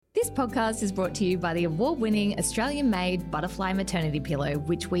This podcast is brought to you by the award-winning Australian-made Butterfly Maternity Pillow,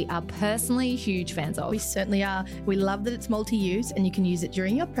 which we are personally huge fans of. We certainly are. We love that it's multi-use and you can use it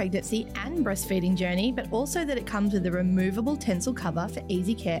during your pregnancy and breastfeeding journey, but also that it comes with a removable Tencel cover for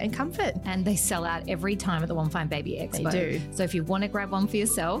easy care and comfort. And they sell out every time at the One Fine Baby Expo. They do. So if you want to grab one for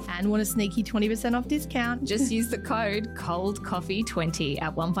yourself And want a sneaky 20% off discount, just use the code COLDCOFFEE20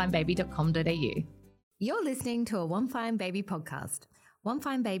 at onefinebaby.com.au. You're listening to a One Fine Baby podcast. One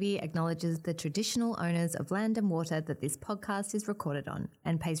Fine Baby acknowledges the traditional owners of land and water that this podcast is recorded on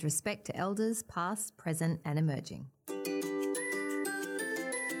and pays respect to elders past, present and emerging.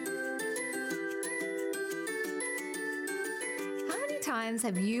 How many times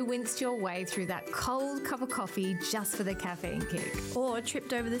have you winced your way through that cold cup of coffee just for the caffeine kick? or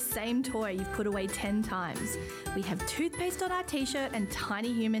tripped over the same toy you've put away 10 times. We have toothpaste on our t-shirt and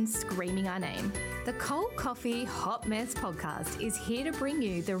tiny humans screaming our name. The Cold Coffee Hot Mess podcast is here to bring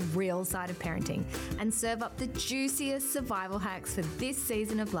you the real side of parenting and serve up the juiciest survival hacks for this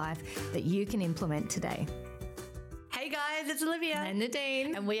season of life that you can implement today. Hey guys, it's Olivia. And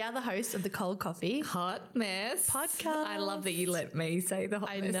Nadine. And we are the hosts of the Cold Coffee Hot Mess podcast. I love that you let me say the hot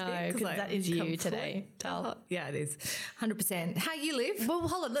I mess. know, because that is you today. Yeah, it is. 100%. How you live? Well,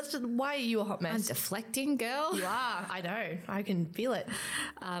 hold on. Why are you a hot I'm mess? deflecting, girl. You are. I know. I can feel it.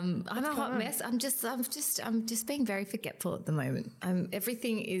 I'm a hot mess. I'm just being very forgetful at the moment.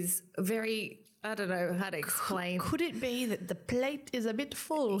 Everything is very, I don't know how to explain. Could it be that the plate is a bit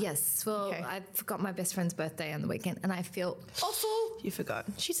full? Yes. Well, Okay. I forgot my best friend's birthday on the weekend and I feel awful. You forgot.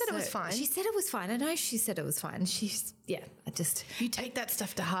 She said it was fine. She said it was fine. I know she said it was fine. You take that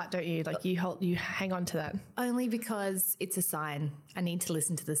stuff to heart, don't you? Like you hang on to that. Only because it's a sign. I need to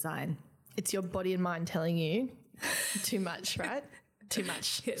listen to the sign. It's your body and mind telling you too much, right? Too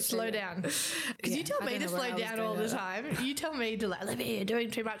much. Slow down. Because you tell I me don't to know where slow I was down going all the with that. time. You tell me to like, Olivia, you're doing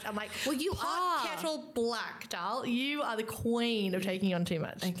too much. I'm like, Well, you hot are. kettle black, doll. You are the queen of taking on too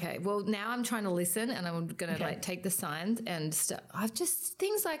much. Okay, well now I'm trying to listen and I'm going to Okay. take the signs and I've just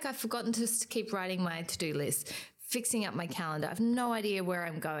things like I've forgotten to keep writing my to-do list, fixing up my calendar. I have no idea where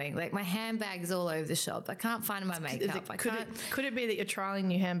I'm going. Like my handbag's all over the shop. I can't find my makeup. Could it be that you're trialing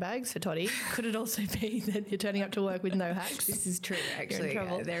new handbags for Toddy? Could it also be that you're turning up to work with no hacks? This is true, actually.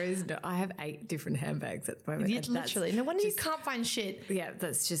 trouble. There is no. I have 8 different handbags at the moment. Yeah, and that's literally. No wonder you can't find shit. Yeah,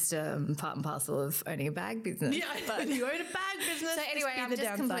 that's just part and parcel of owning a bag business. Yeah, But you own a bag business. so anyway, I'm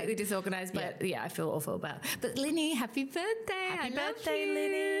just completely disorganized, but yeah, I feel awful about it. But Linny, happy birthday. Happy I love birthday, you.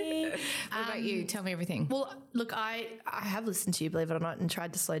 Linny. What about you? Tell me everything. Well, look, I have listened to you, believe it or not, and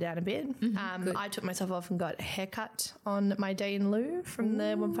tried to slow down a bit. I took myself off and got a haircut on my day in lieu from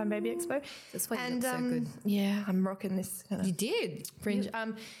the One Fine Baby Expo. That's why you look so good. Yeah, I'm rocking this kind of You did. fringe.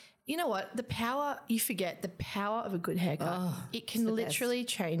 You know what? You forget the power of a good haircut. It can the literally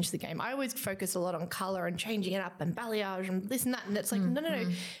change the game. I always focus a lot on colour and changing it up and balayage and this and that. And it's like, no.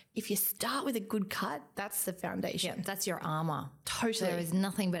 If you start with a good cut, that's the foundation. Yeah, that's your armor. Totally. There is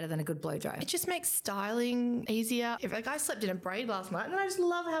nothing better than a good blow dry. It just makes styling easier. I slept in a braid last night and I just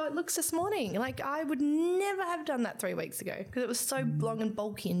love how it looks this morning. Like I would never have done that 3 weeks ago because it was so long and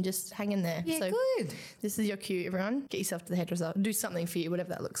bulky and just hanging there. Yeah, so good. This is your cue, everyone. Get yourself to the hairdresser. Do something for you, whatever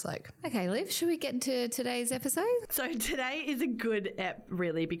that looks like. Okay, Liv, should we get into today's episode? So today is a good ep,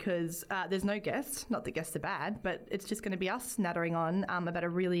 really, because there's no guest. Not that guests are bad, but it's just going to be us nattering on about a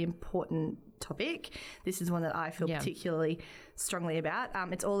really important topic. This is one that I feel particularly strongly about.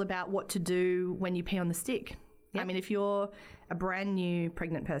 It's all about what to do when you pee on the stick. I mean, if you're a brand new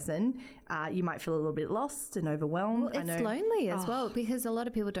pregnant person, you might feel a little bit lost and overwhelmed. Well, it's lonely as well because a lot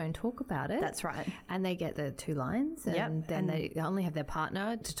of people don't talk about it. That's right. And they get the 2 lines and then they only have their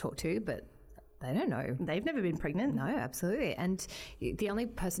partner to talk to, but they don't know. They've never been pregnant. No, absolutely. And the only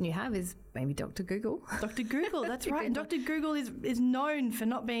person you have is maybe Dr. Google. Dr. Google, that's right. And Dr. Google is known for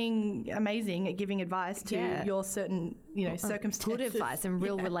not being amazing at giving advice to your certain, circumstances. Good advice and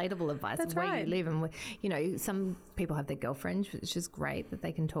real relatable advice That's of where right. you live. And, some people have their girlfriends, which is great that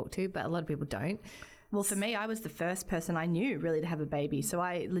they can talk to, but a lot of people don't. Well, for me, I was the first person I knew really to have a baby. So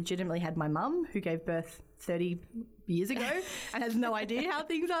I legitimately had my mum who gave birth 30 years ago and has no idea how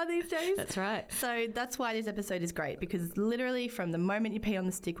things are these days. That's right. So that's why this episode is great because literally from the moment you pee on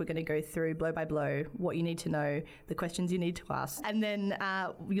the stick, we're going to go through blow by blow what you need to know, the questions you need to ask, and then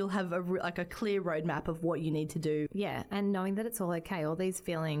you'll have a clear roadmap of what you need to do. Yeah, and knowing that it's all okay, all these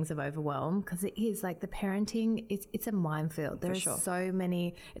feelings of overwhelm, because it is like the parenting, it's a minefield. There are so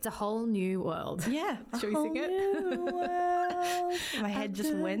many, it's a whole new world. Yeah. Shall we sing it? My head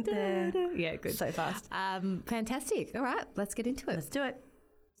just went there. Yeah, good. So fast. Fantastic. All right, let's get into it. Let's do it.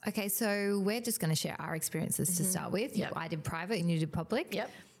 Okay, so we're just going to share our experiences to start with. Yep. I did private and you did public. Yep.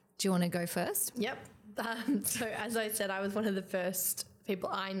 Do you want to go first? Yep. So as I said, I was one of the first people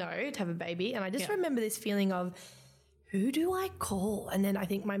I know to have a baby. And I just remember this feeling of, who do I call? And then I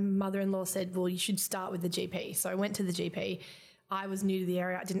think my mother-in-law said, well, you should start with the GP. So I went to the GP. I was new to the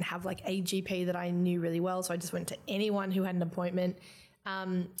area. I didn't have like a GP that I knew really well. So I just went to anyone who had an appointment.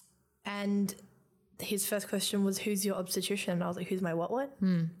 And his first question was, who's your obstetrician? And I was like, who's my what?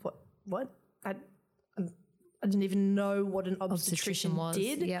 What? I didn't even know what an obstetrician was.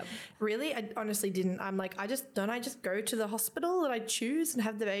 did. Yep. Really? I honestly didn't. I'm like, I just go to the hospital that I choose and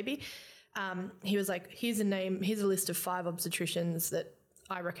have the baby? He was like, here's a list of 5 obstetricians that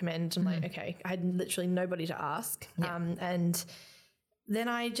I recommend. I'm like, okay. I had literally nobody to ask. Yep. And then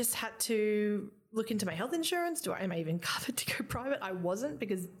I just had to look into my health insurance. Am I even covered to go private? I wasn't,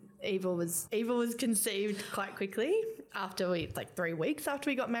 because Eva was conceived quite quickly after 3 weeks after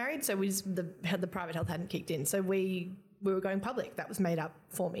we got married. So the private health hadn't kicked in. So we were going public. That was made up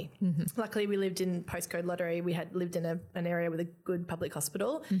for me. Mm-hmm. Luckily, we lived in postcode lottery. We had lived in an area with a good public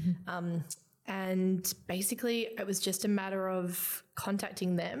hospital. Mm-hmm. And basically it was just a matter of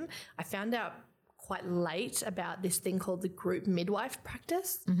contacting them. I found out quite late about this thing called the group midwife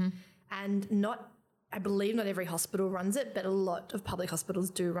practice. Mm-hmm. And I believe not every hospital runs it, but a lot of public hospitals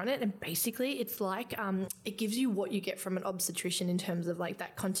do run it. And basically it's like, it gives you what you get from an obstetrician in terms of like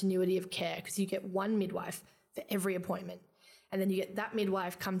that continuity of care, because you get one midwife for every appointment. And then you get that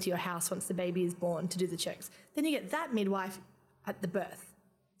midwife come to your house once the baby is born to do the checks. Then you get that midwife at the birth.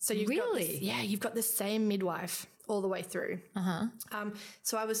 So you've got the same midwife all the way through. Uh-huh.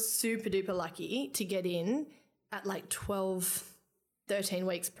 So I was super duper lucky to get in at like 12, 13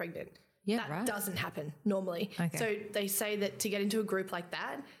 weeks pregnant. Yeah, that doesn't happen normally. Okay. So they say that to get into a group like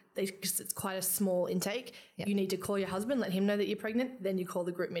that, because it's quite a small intake, you need to call your husband, let him know that you're pregnant, then you call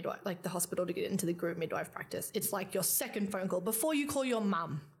the group midwife, like the hospital, to get into the group midwife practice. It's like your second phone call before you call your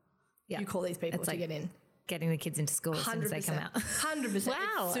mum. You call these people to get in. Getting the kids into school as soon as they come out. 100%. Wow.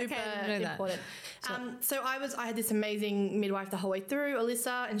 It's super important. So I had this amazing midwife the whole way through,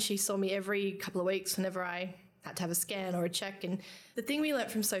 Alyssa, and she saw me every couple of weeks whenever I had to have a scan or a check. And the thing we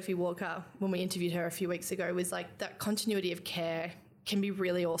learnt from Sophie Walker when we interviewed her a few weeks ago was like that continuity of care can be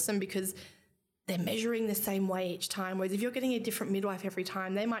really awesome, because they're measuring the same way each time. Whereas if you're getting a different midwife every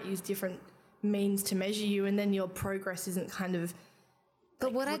time, they might use different means to measure you, and then your progress isn't kind of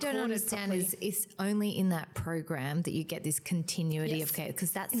But what I don't understand is only in that program that you get this continuity of care,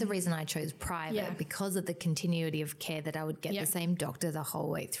 because that's the reason I chose private, because of the continuity of care, that I would get the same doctor the whole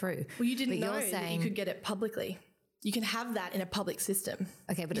way through. Well, you didn't know that you could get it publicly. You can have that in a public system.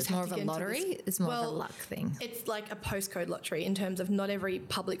 Okay, but it's more of a lottery? It's more of a luck thing. It's like a postcode lottery in terms of not every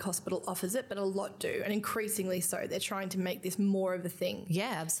public hospital offers it, but a lot do, and increasingly so. They're trying to make this more of a thing.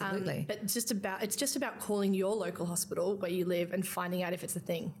 Yeah, absolutely. But it's just about calling your local hospital where you live and finding out if it's a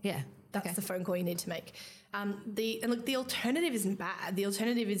thing. Yeah. That's the phone call you need to make. The alternative isn't bad. The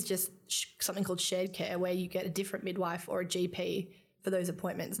alternative is just something called shared care, where you get a different midwife or a GP for those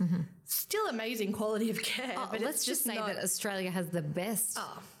appointments. Mm-hmm. Still amazing quality of care. But let's just say that Australia has the best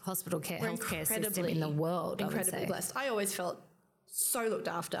hospital care, healthcare system in the world. Incredibly blessed. I always felt so looked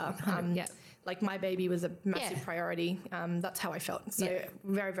after. Like my baby was a massive priority. That's how I felt. So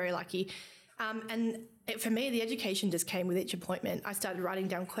very, very lucky. For me, the education just came with each appointment. I started writing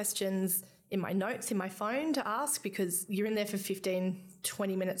down questions in my notes in my phone to ask, because you're in there for 15,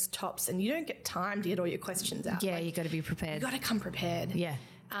 20 minutes tops, and you don't get time to get all your questions out. Yeah, you got to be prepared. You got to come prepared. Yeah.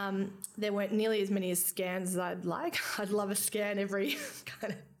 There weren't nearly as many scans as I'd like. I'd love a scan every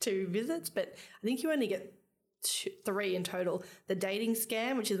kind of 2 visits, but I think you only get 3 in total. The dating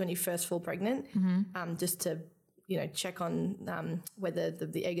scan, which is when you first fall pregnant, just to check on whether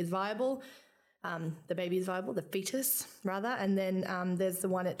the egg is viable. The baby is viable, the fetus rather, and then there's the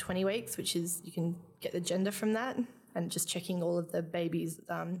one at 20 weeks, which is you can get the gender from that, and just checking all of the baby's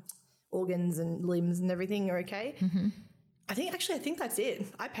organs and limbs and everything are okay. Mm-hmm. I think that's it.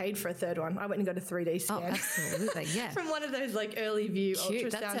 I paid for a third one. I went and got a 3D scan. Oh, absolutely, yeah. From one of those like early view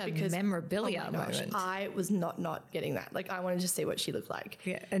ultrasounds. That's a memorabilia moment. I was not getting that. Like I wanted to see what she looked like.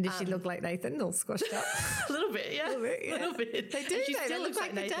 Yeah, and did she look like Nathan, all squashed up? A little bit, yeah. A little bit. They do. And she still looks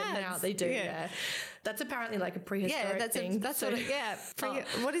like Nathan now. They do, yeah. That's apparently like a prehistoric thing.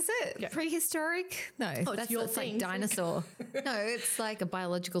 What is it? Yeah. Prehistoric? No, that's your thing. Like dinosaur. No, it's like a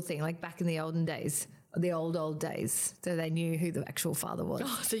biological thing, like back in the olden days. The old days, so they knew who the actual father was.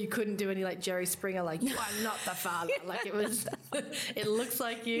 Oh, so you couldn't do any like Jerry Springer, like you are not the father. Like it was, it looks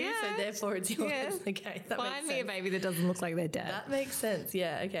like you, so therefore it's yours. Yeah. Okay, that Find me a baby that doesn't look like their dad. That makes sense.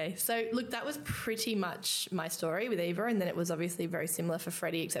 Yeah. Okay. So look, that was pretty much my story with Eva, and then it was obviously very similar for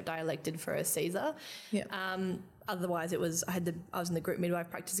Freddie, except I elected for a Caesar. Yeah. Otherwise, I was in the group midwife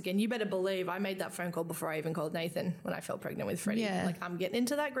practice again. You better believe I made that phone call before I even called Nathan when I fell pregnant with Freddie. Yeah. Like, I'm getting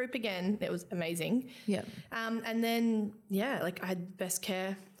into that group again. It was amazing. Yeah. And then, like I had best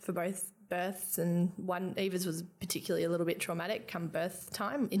care for both births, and Eva's was particularly a little bit traumatic come birth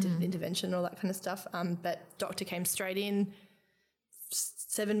time, intervention, all that kind of stuff. But doctor came straight in.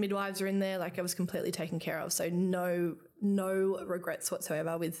 7 midwives are in there. Like, I was completely taken care of. So no regrets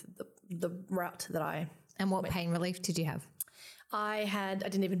whatsoever with the route that I. And what pain relief did you have? I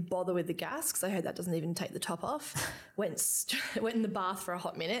didn't even bother with the gas because I heard that doesn't even take the top off. Went in the bath for a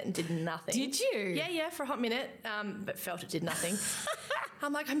hot minute and did nothing. Did you? Yeah, for a hot minute, but felt it did nothing.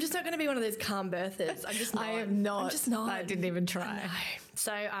 I'm like, I'm just not going to be one of those calm birthers. I'm just not. I am not. I'm just not. I didn't even try.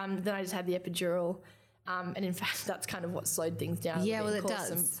 So then I just had the epidural. And in fact, that's kind of what slowed things down. Yeah, well, it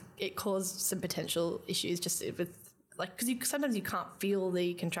does. It caused some potential issues just with, like, because sometimes you can't feel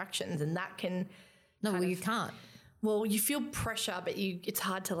the contractions, and that can. No, well, you can't. Well, you feel pressure, but it's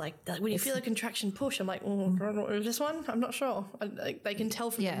hard to like when you feel a contraction push. I'm like, is this one? I'm not sure. They can tell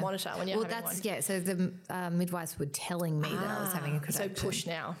from the monitor when you're having one. Yeah. So the midwives were telling me that I was having a contraction. So push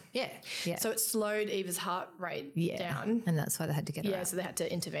now. Yeah. So it slowed Eva's heart rate down, and that's why they had to get her out. Yeah, so they had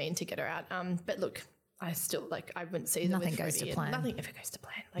to intervene to get her out. But look, I still I wouldn't see them. Nothing goes to plan. Nothing ever goes to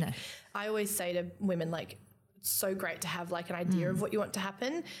plan. Like, I always say to women, like, it's so great to have like an idea of what you want to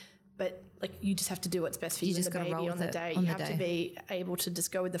happen. But like, you just have to do what's best for you and the baby on the day. You have to be able to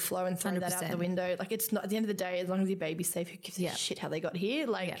just go with the flow and throw 100%. That out the window. Like, it's not, at the end of the day, as long as your baby's safe, who gives a shit how they got here?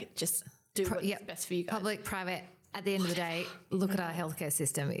 Like, just do what's best for you guys. Public, private. At the end of the day, look at our healthcare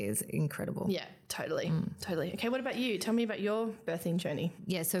system is incredible. Yeah, totally. Okay, what about you? Tell me about your birthing journey.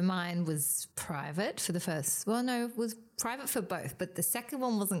 Yeah, so mine was private for the first. Well, no, it was private for both, but the second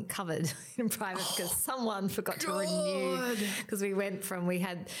one wasn't covered in private because someone forgot to renew. Because we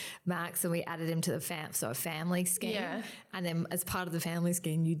had Max and we added him to a family scheme. Yeah. And then as part of the family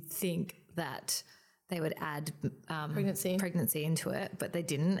scheme, you'd think that they would add pregnancy into it, but they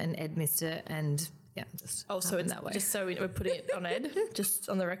didn't, and Ed missed it, and just so it's that way. Just so we're putting it on Ed, just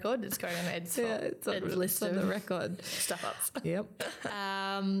on the record. It's going on Ed's list on the record. Stuff ups. Yep.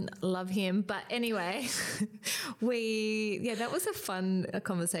 Love him. But anyway, that was a fun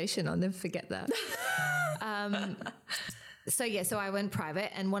conversation. I'll never forget that. So I went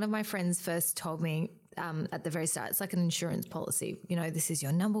private, and one of my friends first told me at the very start, it's like an insurance policy. You know, this is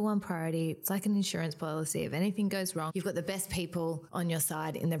your number one priority. It's like an insurance policy. If anything goes wrong, you've got the best people on your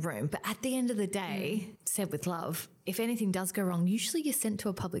side in the room. But at the end of the day, said with love, if anything does go wrong, usually you're sent to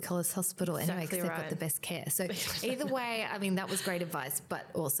a public hospital anyway because they've got the best care. So either way, I mean, that was great advice. But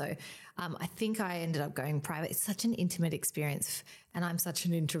also, I think I ended up going private. It's such an intimate experience, and I'm such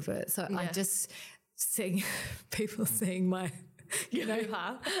an introvert. So I just seeing people seeing my,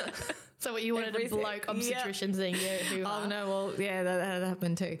 So what you wanted a bloke obstetrician seeing you? Oh no, well that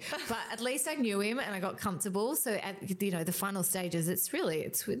happened too. But at least I knew him and I got comfortable. So at the final stages, it's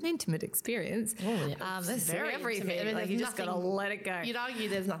an intimate experience. Oh, yeah. It's very everything. I mean, you just got to let it go. You'd argue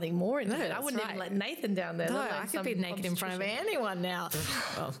there's nothing more intimate. I wouldn't even let Nathan down there. No, I could be naked in front of anyone now.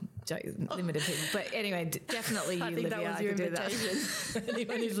 Well, limited people, but anyway, definitely you, I think Livia, that was your invitation.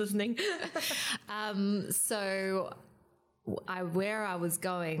 Anyone who's listening. So. Where I was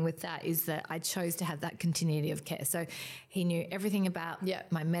going with that is that I chose to have that continuity of care. So he knew everything about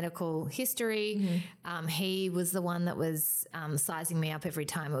my medical history. He was the one that was sizing me up every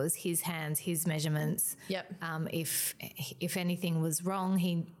time. It was his hands, his measurements. Yep. If anything was wrong,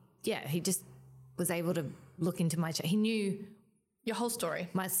 he just was able to look into my chart. He knew your whole story.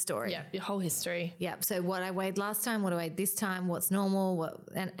 My story. Yeah, your whole history. Yeah. So what I weighed last time, what I weighed this time, what's normal,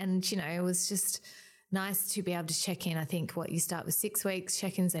 and it was just nice to be able to check in. I think you start with 6 weeks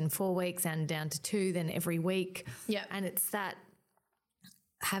check-ins, then 4 weeks, and down to 2, then every week. Yeah. And it's that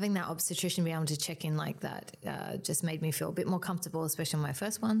having that obstetrician be able to check in like that just made me feel a bit more comfortable, especially on my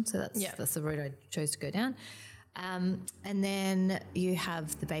first one. So that's the route I chose to go down. And then you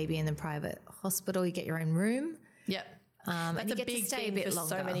have the baby in the private hospital. You get your own room. Yep. That's a big thing for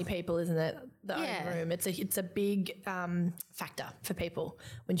so many people, isn't it? The own room. It's a big factor for people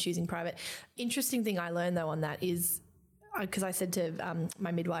when choosing private. Interesting thing I learned though on that is because I said to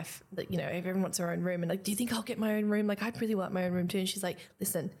my midwife that everyone wants their own room, and like, do you think I'll get my own room? Like, I really want my own room too. And she's like,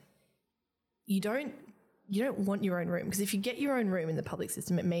 listen, you don't want your own room, because if you get your own room in the public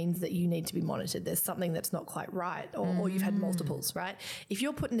system, it means that you need to be monitored. There's something that's not quite right, or you've had multiples, right? If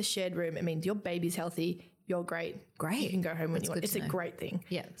you're put in a shared room, it means your baby's healthy. You're great. You can go home when you want. It's a great thing.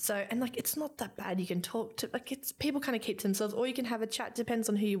 Yeah. So, and like, it's not that bad. You can talk to, people kind of keep to themselves, or you can have a chat. Depends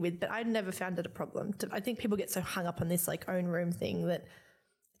on who you're with. But I never found it a problem. I think people get so hung up on this like own room thing that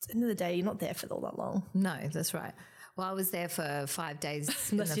at the end of the day, you're not there for all that long. No, that's right. Well, I was there for 5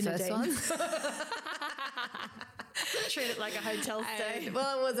 days in the first one. Treat it like a hotel stay.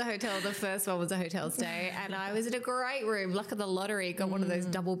 Well, it was a hotel. The first one was a hotel stay, and I was in a great room. Luck of the lottery, got one of those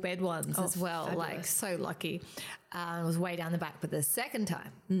double bed ones as well. Fabulous. Like, so lucky. I was way down the back. But the second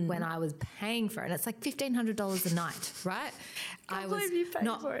time, when I was paying for it, and it's like $1,500 a night, right? I believe you paid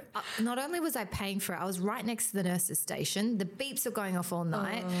for it. Not only was I paying for it, I was right next to the nurse's station. The beeps were going off all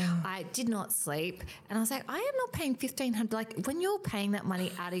night. I did not sleep, and I was like, I am not paying $1,500. Like, when you're paying that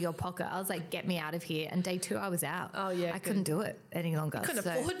money out of your pocket, I was like, get me out of here. And day 2, I was out. Oh, yeah, I couldn't do it any longer. I couldn't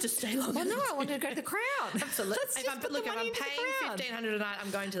afford to stay longer. Well, no, I wanted to go to the Crown. Absolutely. If I'm paying $1,500 a night,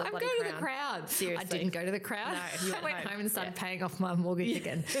 I'm going to the bloody Crown. I'm going to the Crown. Seriously. I didn't go to the Crown. No, you I went home and started paying off my mortgage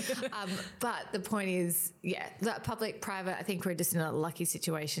again. But the point is, that public-private, I think we're just in a lucky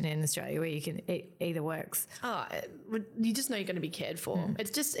situation in Australia where you can, it either works. Oh, you just know you're going to be cared for.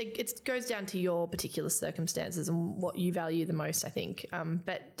 It's just, it goes down to your particular circumstances and what you value the most, I think.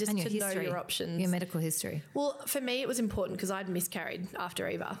 But just to know your options. Your medical history. Well, for me, it was important because I'd miscarried after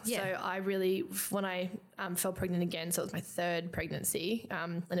Eva. Yeah. So I really, when I fell pregnant again, so it was my 3rd pregnancy,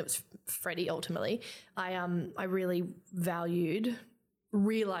 and it was Freddie ultimately, I really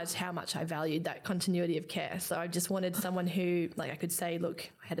realised how much I valued that continuity of care. So I just wanted someone who, like, I could say, look,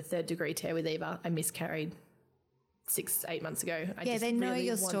 I had a 3rd degree tear with Eva. I miscarried 6-8 months ago. I just they know really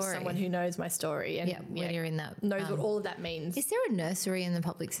your want story. Someone who knows my story and when you're in that. knows what all of that means. Is there a nursery in the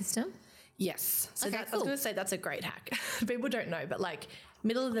public system? Yes. So Okay, I was cool. going to say that's a great hack. People don't know, but like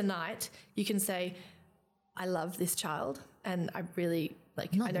middle of the night, you can say, I love this child and I really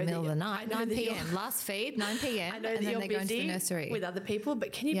like. Not I know the middle of the night, 9 that you're- p.m. Last feed, 9 p.m. I know and that then you're they go into the busy nursery. with other people,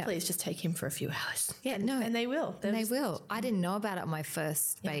 but can you please just take him for a few hours? Yeah, and they will. And they will. I didn't know about it on my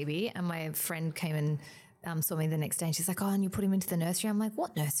first baby, and my friend came and saw me the next day, and she's like, "Oh, and you put him into the nursery?" I'm like,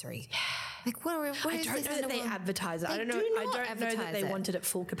 "What nursery? Like, where I is don't this know in that the they world?" advertise it. I They don't know. do I not don't know that advertise they it. want it at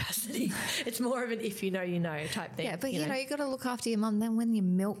full capacity. It's more of an if you know type thing. Yeah, but you know, you got to look after your mum. Then when your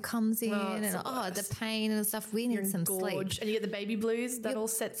milk comes in, it's and the the pain and stuff, we need some sleep. and you get the baby blues that all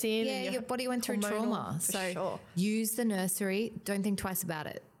sets in. Yeah, and your body went through hormonal, trauma. for So sure. use the nursery. Don't think twice about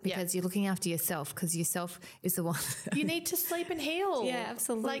it because you're looking after yourself because yourself is the one. You need to sleep and heal. Yeah,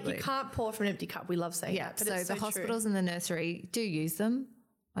 absolutely. Like you can't pour from an empty cup. We love saying that. But so it's the true. hospitals and the nursery do use them.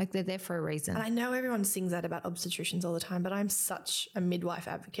 Like they're there for a reason. And I know everyone sings that about obstetricians all the time, but I'm such a midwife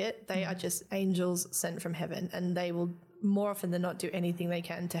advocate. They are just angels sent from heaven, and they will more often than not do anything they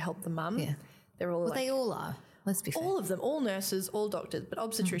can to help the mum. Yeah. They're all Well, like, they all are. Let's be fair. all of them, all nurses, all doctors, but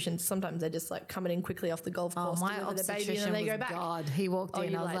obstetricians, sometimes they're just like coming in quickly off the golf Oh, course, my deliver the baby, obstetrician and then they was go back. God. He walked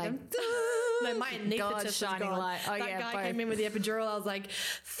in. you I was like like, them? No, my anaesthetist God, was shining God. light. Oh, that yeah, guy both. came in with the epidural. I was like,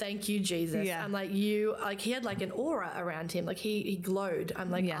 thank you, Jesus. Yeah. I'm like, he had like an aura around him. Like he glowed. I'm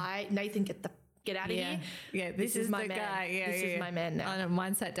like, Nathan, get out of here. Yeah, this is my the man. guy. Yeah, this is my man now. I know,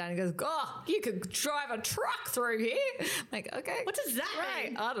 mine sat down and goes, "Oh, you could drive a truck through here." I'm like, okay. What does that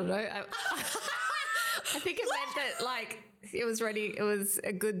mean? I don't know. I think it meant that like it was ready. It was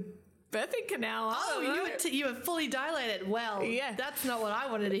a good birthing canal. I don't know. You were fully dilated. Well, Yeah. that's not what I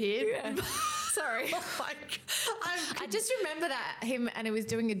wanted to hear. Yeah. Sorry. I just remember that him and he was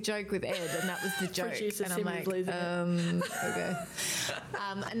doing a joke with Ed, and that was the joke. Producer and I'm Sim was like, losing it. okay.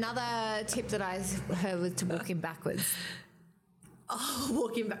 Another tip that I heard was to walk in backwards.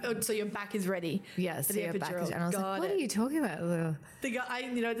 Walking back. Oh, so your back is ready. Yes, for the yeah, backwards. epidural. And I was like, what are you talking about? The guy,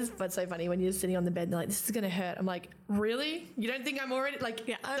 this is so funny when you're sitting on the bed and they're like, this is going to hurt. I'm like, really? You don't think I'm already, like,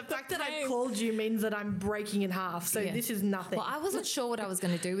 the fact that I called you means that I'm breaking in half. So this is nothing. Well, I wasn't sure what I was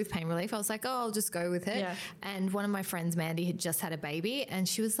going to do with pain relief. I was like, I'll just go with it. Yeah. And one of my friends, Mandy, had just had a baby and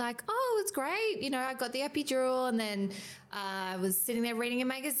she was like, oh, it's great. I got the epidural and then I was sitting there reading a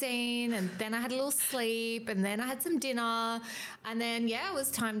magazine and then I had a little sleep and then I had some dinner and then, it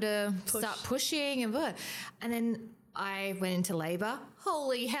was time to start pushing and then I went into labour.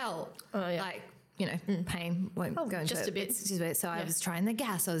 Holy hell. Oh, yeah. Like, pain won't go into just it. a bit. It's just a bit. So I was trying the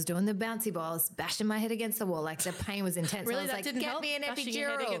gas. I was doing the bouncy ball. I was bashing my head against the wall. Like the pain was intense. Really? I was That like, didn't get help? me an Bashing your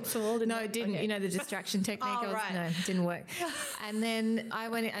head epidural. against the wall No, it didn't. Okay. The distraction technique. Oh, right. No, it didn't work. And then I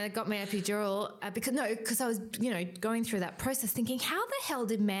went and I got my epidural because I was, going through that process thinking, how the hell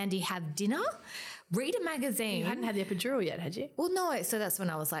did Mandy have dinner? Read a magazine. You hadn't had the epidural yet, had you? Well, no. So that's when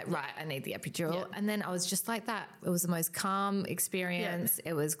I was like, right, I need the epidural. Yeah. And then I was just like that. It was the most calm experience.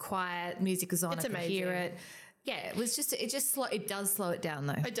 It was quiet. Music was on. It's I could hear amazing. it. Yeah, it does slow it down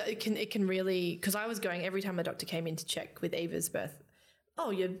though. It can really, because I was going every time my doctor came in to check with Eva's birth,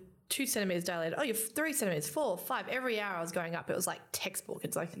 oh, you're 2 centimeters dilated. Oh, you're 3 centimeters, 4, 5. Every hour I was going up. It was like textbook.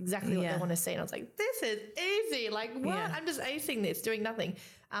 It's like exactly what they want to see. And I was like, this is easy. Like, what? Yeah. I'm just acing this, doing nothing.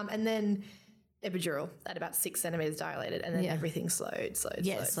 And then epidural at about 6 centimeters dilated. And then everything slowed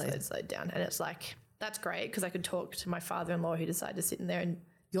down. And it's like, that's great because I could talk to my father-in-law who decided to sit in there and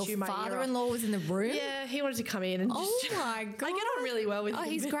Your father-in-law was in the room? Yeah, he wanted to come in and just... my God. I get on really well with him. Oh,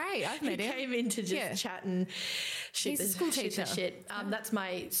 he's great. I've met him. He came in to just chat and shoot He's a the school shoot the teacher. shit. That's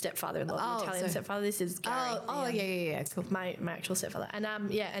my stepfather-in-law, the Italian stepfather. This is Gary. Yeah. Cool. My actual stepfather. And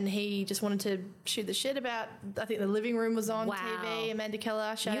and he just wanted to shoot the shit about, I think the living room was on TV, Amanda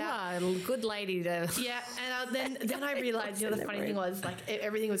Keller, shout out. You are a good lady to... Yeah, and then I realised, the funny thing was, like,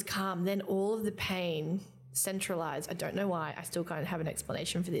 everything was calm. Then all of the pain centralized. I don't know why. I still can't have an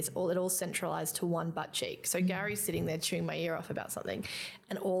explanation for this. It all centralized to one butt cheek. So Gary's sitting there chewing my ear off about something,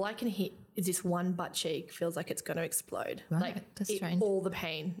 and all I can hear is this one butt cheek feels like it's going to explode. Right, like that's strange. all the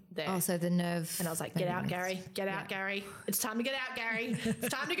pain there. Oh, so the nerve. And I was like, get out, Gary. Get out, Gary. It's time to get out, Gary. It's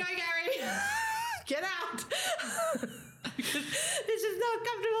time to go, Gary. Get out. This is not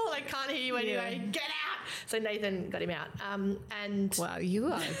comfortable. I can't hear you anyway. Get out. So Nathan got him out. And wow, you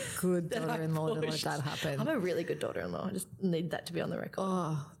are a good daughter-in-law to let that happen. I'm a really good daughter-in-law. I just need that to be on the record.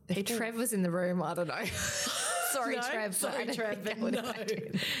 Oh, if Trev was in the room, I don't know. Sorry, Trev. Sorry, Trev.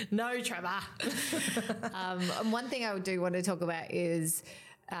 No, Trevor. And one thing I do want to talk about is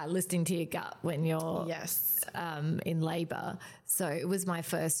listening to your gut when you're in labour. So it was my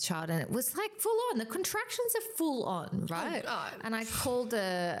first child and it was like full on. The contractions are full on, right? Oh. And I called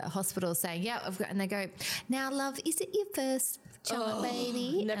the hospital saying, and they go, now, love, is it your first child,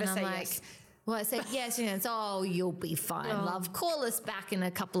 baby? Never and I'm say like, yes. Well, I said yes, and it's, you'll be fine, love. Call us back in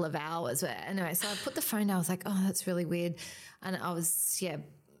a couple of hours. Anyway, so I put the phone down. I was like, that's really weird. And I was,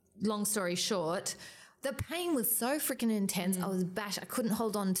 long story short, the pain was so freaking intense. I was bashed. I couldn't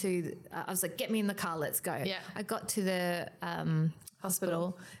hold on to, I was like, get me in the car, let's go. Yeah. I got to the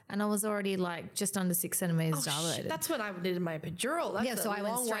hospital and I was already like just under 6 centimeters dilated. That's when I needed my epidural. That's so I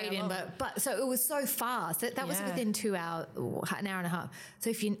went straight in, but so it was so fast. That was within 2 hours, an hour and a half. So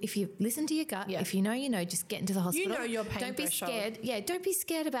if you listen to your gut, if you know, just get into the hospital. You know your pain Don't be threshold. scared. Yeah, don't be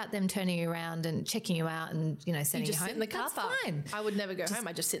scared about them turning you around and checking you out and sending you just home. sit in the car park. Fine. I would never go home.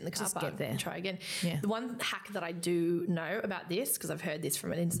 I just sit in the car park get there. and try again. Yeah. The one hack that I do know about this, because I've heard this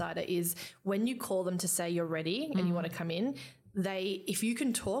from an insider, is when you call them to say you're ready and you want to come in, if you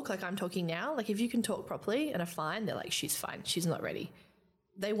can talk like I'm talking now, like if you can talk properly and are fine, they're like, she's fine, she's not ready.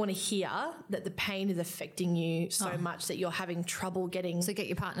 They want to hear that the pain is affecting you so much that you're having trouble getting So get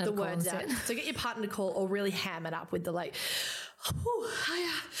your partner the to call words and out. sit. So get your partner to call or really ham it up with the like,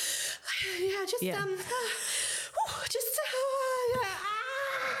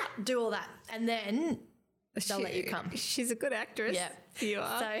 do all that. And then they'll let you come. She's a good actress. Yeah. You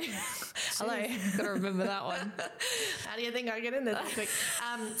are. So, hello. Got to remember that one. How do you think I get in there that quick?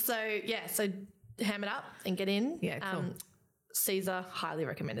 So ham it up and get in. Yeah, cool. Caesar, highly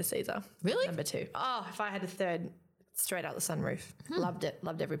recommend a Caesar. Really? Number 2. Oh, if I had a third, straight out the sunroof. Loved it.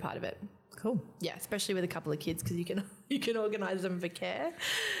 Loved every part of it. Cool. Yeah, especially with a couple of kids because you can organise them for care,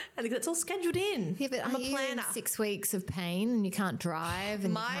 and it's all scheduled in. Yeah, but I'm are a you in planner. 6 weeks of pain and you can't drive?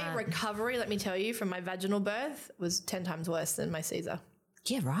 And My recovery, let me tell you, from my vaginal birth was 10 times worse than my Caesar.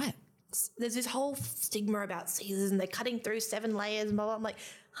 yeah, right. There's this whole stigma about Caesars and they're cutting through 7 layers and blah, blah. I'm like,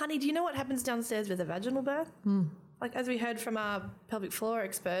 honey, do you know what happens downstairs with a vaginal birth? Like, as we heard from our pelvic floor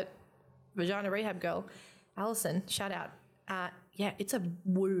expert, vagina rehab girl, Alison, shout out. It's a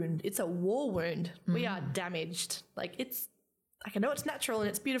wound. It's a war wound. We are damaged. Like, I know it's natural and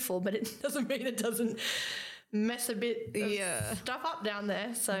it's beautiful, but it doesn't mean it doesn't mess a bit of stuff up down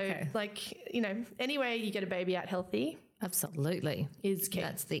there. So, any way you get a baby out healthy Absolutely. is key.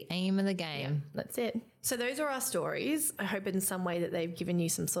 That's the aim of the game. That's it. So those are our stories. I hope in some way that they've given you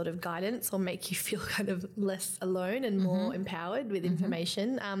some sort of guidance or make you feel kind of less alone and more empowered with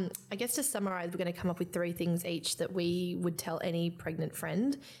information. I guess to summarize, we're going to come up with 3 things each that we would tell any pregnant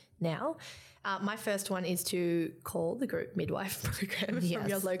friend now. My first one is to call the group midwife program from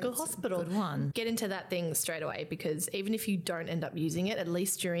your local hospital. Good one. Get into that thing straight away, because even if you don't end up using it, at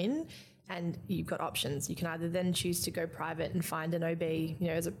least you're in. And you've got options. You can either then choose to go private and find an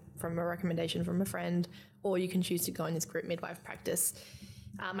OB, from a recommendation from a friend, or you can choose to go in this group midwife practice.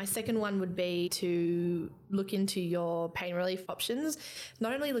 My second one would be to look into your pain relief options.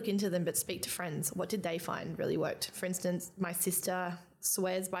 Not only look into them, but speak to friends. What did they find really worked? For instance, my sister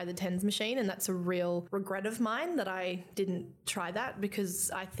swears by the TENS machine, and that's a real regret of mine that I didn't try that, because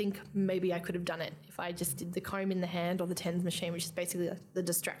I think maybe I could have done it if I just did the comb in the hand or the TENS machine, which is basically the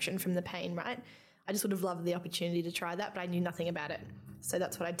distraction from the pain, right? I just would have loved the opportunity to try that, but I knew nothing about it. So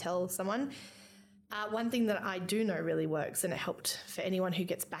that's what I'd tell someone. One thing that I do know really works, and it helped for anyone who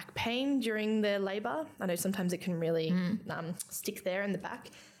gets back pain during their labour. I know sometimes it can really stick there in the back.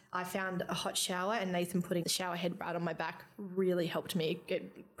 I found a hot shower, and Nathan putting the shower head right on my back really helped me.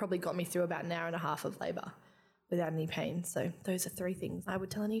 It probably got me through about an hour and a half of labour without any pain. So those are 3 things I would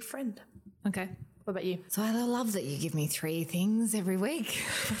tell any friend. Okay. What about you? So I love that you give me 3 things every week.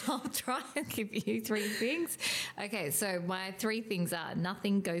 I'll try and give you 3 things. Okay, so my 3 things are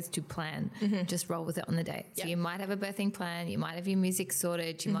nothing goes to plan. Just roll with it on the day. So you might have a birthing plan, you might have your music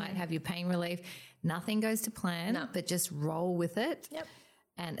sorted, you might have your pain relief. Nothing goes to plan, but just roll with it. Yep.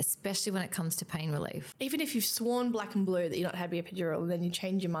 And especially when it comes to pain relief. Even if you've sworn black and blue that you're not having a epidural and then you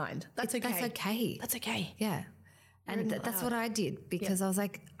change your mind, that's okay. That's okay. That's okay. Yeah. And that's what I did because I was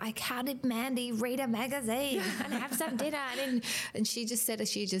like, how did Mandy read a magazine and have some dinner? And she just said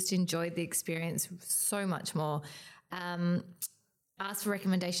she just enjoyed the experience so much more. Ask for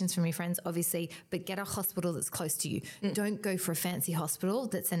recommendations from your friends, obviously, but get a hospital that's close to you. Don't go for a fancy hospital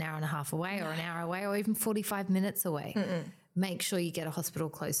that's an hour and a half away or an hour away or even 45 minutes away. Make sure you get a hospital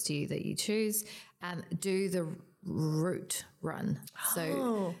close to you that you choose. Do the route run.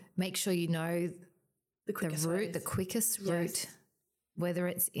 So make sure you know the quickest route, whether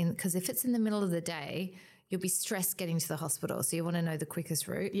it's because if it's in the middle of the day, you'll be stressed getting to the hospital. So you want to know the quickest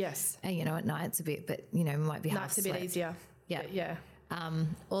route. Yes. And, at night it's a bit, but, it might be half slept. Night's a bit easier. Yeah. But yeah.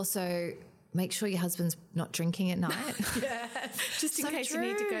 Also, make sure your husband's not drinking at night. Just in case you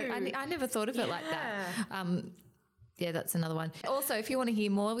need to go. I never thought of it like that. Yeah, that's another one. Also, if you want to hear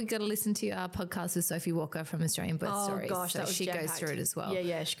more, we've got to listen to our podcast with Sophie Walker from Australian Birth Stories. Oh, gosh, so she goes through it as well.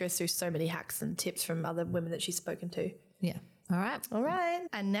 Yeah, she goes through so many hacks and tips from other women that she's spoken to. Yeah. All right.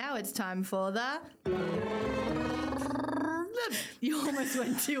 And now it's time for the... You almost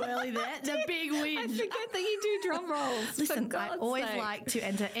went too early there. The big win. I forget that you do drum rolls. Listen, I always like to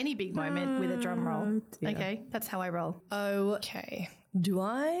enter any big moment with a drum roll. Okay, that's how I roll. Okay. Do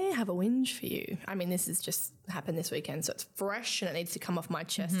I have a whinge for you? I mean, this has just happened this weekend, so it's fresh and it needs to come off my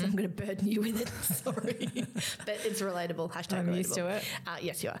chest. I'm going to burden you with it. Sorry. But it's relatable. Hashtag I'm relatable. used to it.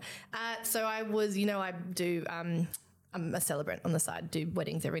 Yes, you are. So I was, I do... I'm a celebrant on the side, do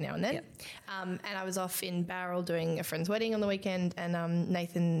weddings every now and then. Yep. And I was off in Bowral doing a friend's wedding on the weekend, and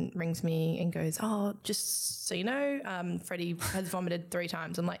Nathan rings me and goes, just so you know, Freddie has vomited 3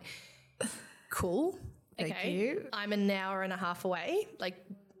 times. I'm like, cool. Thank you. I'm an hour and a half away. Like,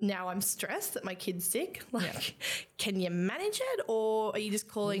 now I'm stressed that my kid's sick. Like, can you manage it, or are you just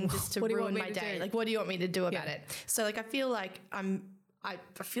calling just to ruin my day? Like, what do you want me to do about it? So, like, I feel like I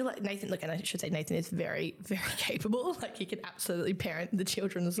feel like Nathan, and I should say Nathan is very, very capable. Like, he can absolutely parent the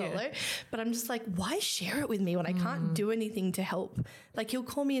children solo. But I'm just like, why share it with me when I can't do anything to help? Like, he'll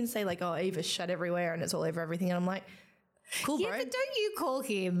call me and say, like, oh, Eva's shut everywhere and it's all over everything. And I'm like, cool, bro. Yeah, but don't you call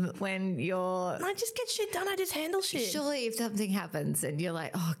him when you're... I just get shit done. I just handle shit. Surely if something happens and you're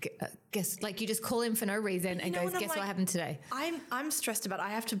like, guess, like, you just call him for no reason and goes, guess what happened today? I'm stressed about,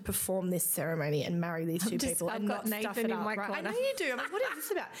 I have to perform this ceremony and marry these 2 people and not stuff it up. Right? I know you do. I'm like, what is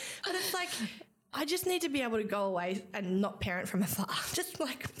this about? But it's like... I just need to be able to go away and not parent from afar. Just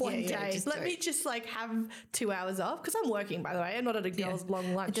like one day. Let me just like have 2 hours off, because I'm working, by the way. I'm not at a girl's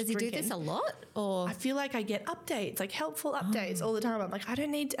long lunch. Does he do this a lot? Or I feel like I get updates, like helpful updates all the time. I'm like, I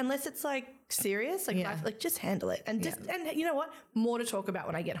don't need, unless it's like serious, like just handle it. And just, and you know what? More to talk about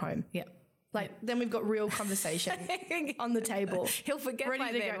when I get home. Yeah. Like, then we've got real conversation on the table. He'll forget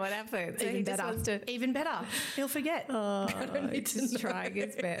by then what happened. Even better. He'll forget. Oh, he's trying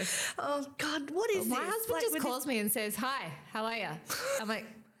his best. Oh, God, what is this? My husband just calls me and says, hi, how are you? I'm like,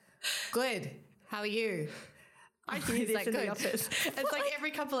 good. How are you? I do this in the office. It's like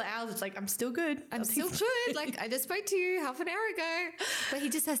every couple of hours, it's like, I'm still good. I'm still good. Like, I just spoke to you half an hour ago. But he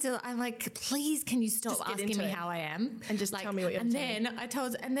just has to, I'm like, please, can you stop asking me how I am? And just tell me what you're telling me. And then I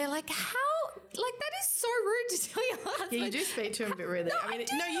told, and they're like, how? Like, that is so rude to tell your husband. Yeah, you do speak to him a bit rudely.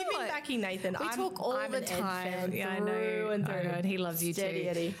 No, you've been backing Nathan. We talk all the time. Yeah, I know. And he loves you too.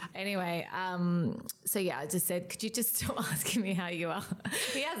 Eddie. Anyway, so yeah, I just said, could you just stop asking me how you are?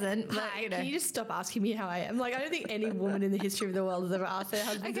 He hasn't. But, can you just stop asking me how I am? Like, I don't think any woman in the history of the world has ever asked their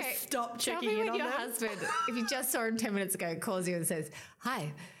husband to stop checking in on them. Tell me when your husband, if you just saw him 10 minutes ago, calls you and says,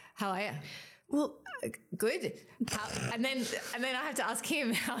 hi, how are you? Well, Good. And then I have to ask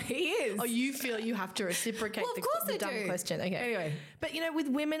him how he is. oh, you feel you have to reciprocate Well, of course the I dumb do. question. Okay. Anyway. But, with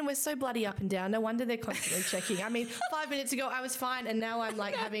women, we're so bloody up and down. No wonder they're constantly checking. I mean, 5 minutes ago I was fine and now I'm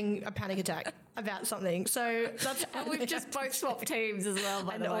like having a panic attack about something. So that's... And we've just both swapped teams as well,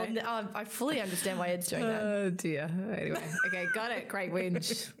 by the way. I fully understand why Ed's doing that. Oh, dear. Anyway. Okay, got it. Great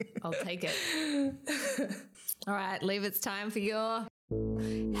whinge. I'll take it. All right, Liv, it's time for your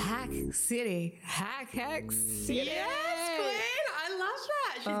Hack City. Hack City. Yes, Queen. I love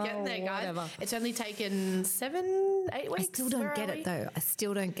that. She's getting there, guys. whatever. It's only taken 7, 8 weeks. I still don't get it, though. I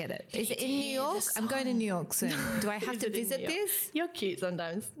still don't get it. Is it in New York? I'm going to New York soon. Do I have Is to it in visit New York? this? You're cute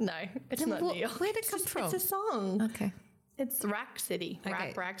sometimes. No, it's not New York. Where'd it come from? It's a song. Okay. It's Rack City.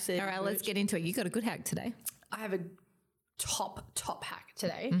 Okay. Rack City. All right, let's get into it. You got a good hack today. I have a top hack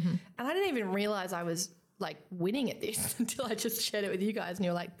today. Mm-hmm. And I didn't even realize I was like winning at this until I just shared it with you guys and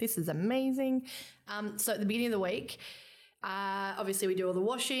you're like, this is amazing. So at the beginning of the week, obviously we do all the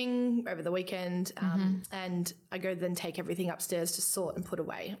washing over the weekend and I go then take everything upstairs to sort and put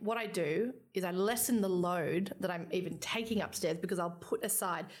away. What I do is I lessen the load that I'm even taking upstairs because I'll put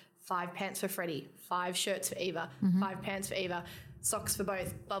aside 5 pants for Freddie, 5 shirts for Eva, 5 pants for Eva, socks for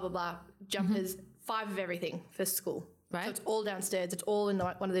both, blah, blah, blah, jumpers, 5 of everything for school. Right. So it's all downstairs. It's all in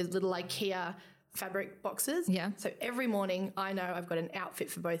one of those little IKEA fabric boxes. Yeah. So every morning I know I've got an outfit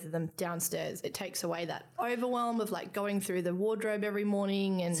for both of them downstairs. It takes away that overwhelm of like going through the wardrobe every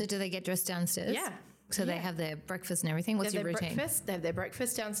morning. And So do they get dressed downstairs? Yeah. So they have their breakfast and everything? What's your routine? They have their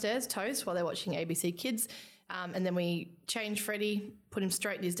breakfast downstairs, toast, while they're watching ABC Kids. And then we change Freddie, put him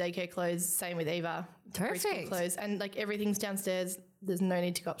straight in his daycare clothes. Same with Eva. Perfect. preschool clothes. And like everything's downstairs. There's no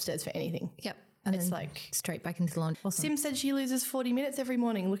need to go upstairs for anything. Yep. And It's then like- straight back into the laundry. Awesome. Sim said she loses 40 minutes every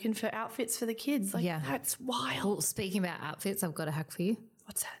morning looking for outfits for the kids. Like, Yeah. that's wild. Well, speaking about outfits, I've got a hack for you.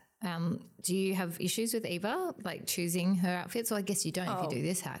 What's that? Do you have issues with Eva, like choosing her outfits? Well, I guess you don't if you do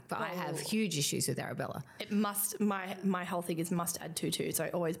this hack, but I have huge issues with Arabella. It must, my whole thing is must add tutu. So I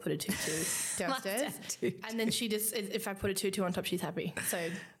always put a tutu downstairs. add tutu. And then she just, if I put a tutu on top, she's happy. So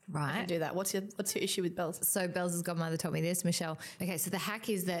I Right. can do that. What's your issue with Bells? So Bells' godmother told me this, Michelle. Okay, so the hack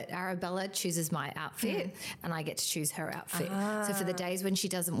is that Arabella chooses my outfit and I get to choose her outfit. So for the days when she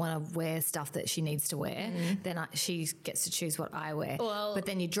doesn't want to wear stuff that she needs to wear, then she gets to choose what I wear. Well- but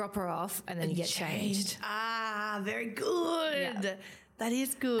then you drop her off and then you get changed. Ah, very good. Yeah. That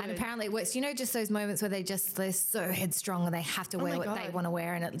is good. And apparently it works. You know, just those moments where they're so headstrong and they have to wear my what they God. want to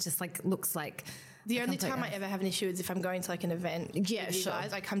wear and it just like looks like The a only complete time I ever have an issue is if I'm going to like an event. Yeah, with you sure.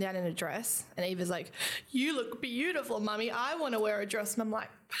 guys. I come down in a dress and Eva's like, "You look beautiful, mummy. I want to wear a dress." And I'm like,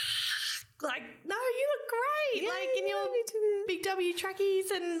 no, you look great. Yeah, like in yeah, your me too. big W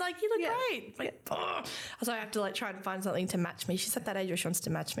trackies and like you look Yeah. great. Like, so I have to like try and find something to match me. She's at that age where she wants to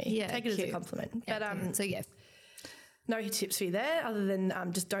match me. Yeah, Take it as cute. a compliment. Yeah, But so yeah. no tips for you there other than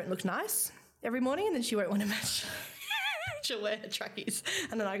just don't look nice every morning and then she won't want to match. She'll wear her trackies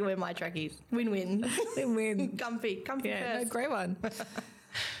and then I can wear my trackies. Win-win. Win-win. Comfy Yeah, no, first. great one.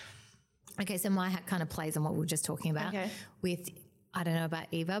 Okay, so my hack kind of plays on what we were just talking about Okay. with, I don't know about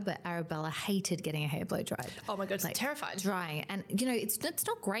Eva, but Arabella hated getting her hair blow dried. Oh my God, it's terrified. Drying. And, you know, it's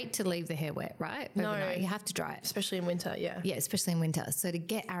not great to leave the hair wet, right? Overnight. You have to dry it. Especially in winter, yeah. Yeah, especially in winter. So to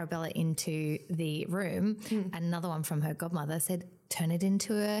get Arabella into the room, another one from her godmother said, turn it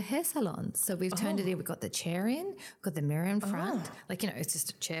into a hair salon. So we've turned it in. We've got the chair in, we've got the mirror in front. Like, you know, it's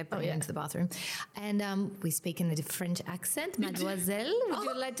just a chair put it into the bathroom. And we speak in a French accent. Mademoiselle, would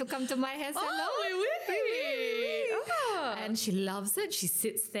you like to come to my hair salon? And she loves it. She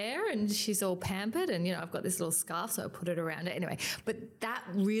sits there and she's all pampered. And, you know, I've got this little scarf, so I put it around it. Anyway, but that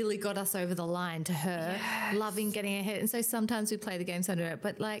really got us over the line to her loving getting her hair. And so sometimes we play the games under it,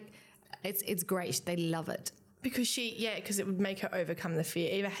 but like, it's great. They love it. Because because it would make her overcome the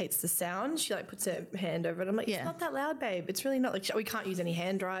fear. Eva hates the sound. She like puts her hand over it. I'm like, it's not that loud, babe. It's really not. Like we can't use any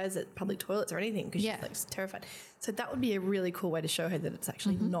hand dryers at public toilets or anything because she's like terrified. So that would be a really cool way to show her that it's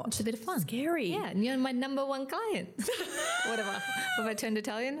actually not. It's a bit of fun. Scary. Yeah, and you're my number one client. Whatever. Have I turned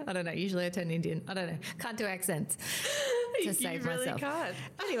Italian? I don't know. Usually I turn Indian. I don't know. Can't do accents to save you really myself. can't.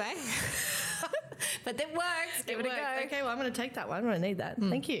 Anyway. But that works. Give it a works. go. Okay, well I'm going to take that one. I'm going to need that.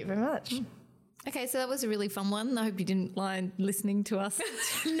 Thank you very much. Okay, so that was a really fun one. I hope you didn't mind listening to us.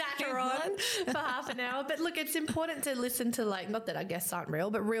 Natter on for half an hour. But look, it's important to listen to like, not that our guests aren't real,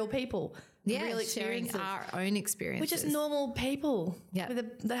 but real people. Yeah, real sharing experiences. our own experiences. We're just normal people Yeah.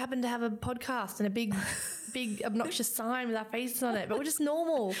 that happen to have a podcast and a big big obnoxious sign with our faces on it, but we're just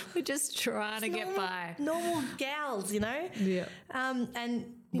normal. We're just trying to get by. Normal gals, you know? Yeah.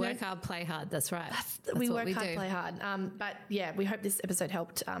 And work hard, play hard. That's right. We work hard, play hard. But yeah, we hope this episode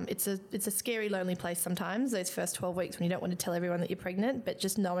helped. It's a scary, lonely place sometimes, those first 12 weeks when you don't want to tell everyone that you're pregnant, but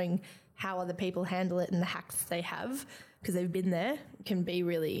just knowing how other people handle it and the hacks they have because they've been there can be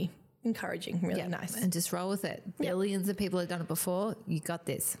really encouraging, really nice. And just roll with it. Billions of people have done it before. You got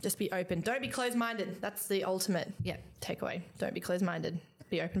this. Just be open. Don't be closed-minded. That's the ultimate takeaway. Don't be closed-minded.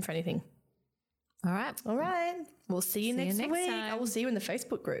 Be open for anything. All right. We'll see you next week. I will see you in the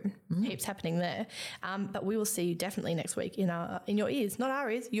Facebook group. Heaps happening there. But we will see you definitely next week in your ears. Not our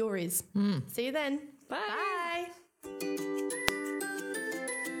ears, your ears. See you then. Bye. Bye.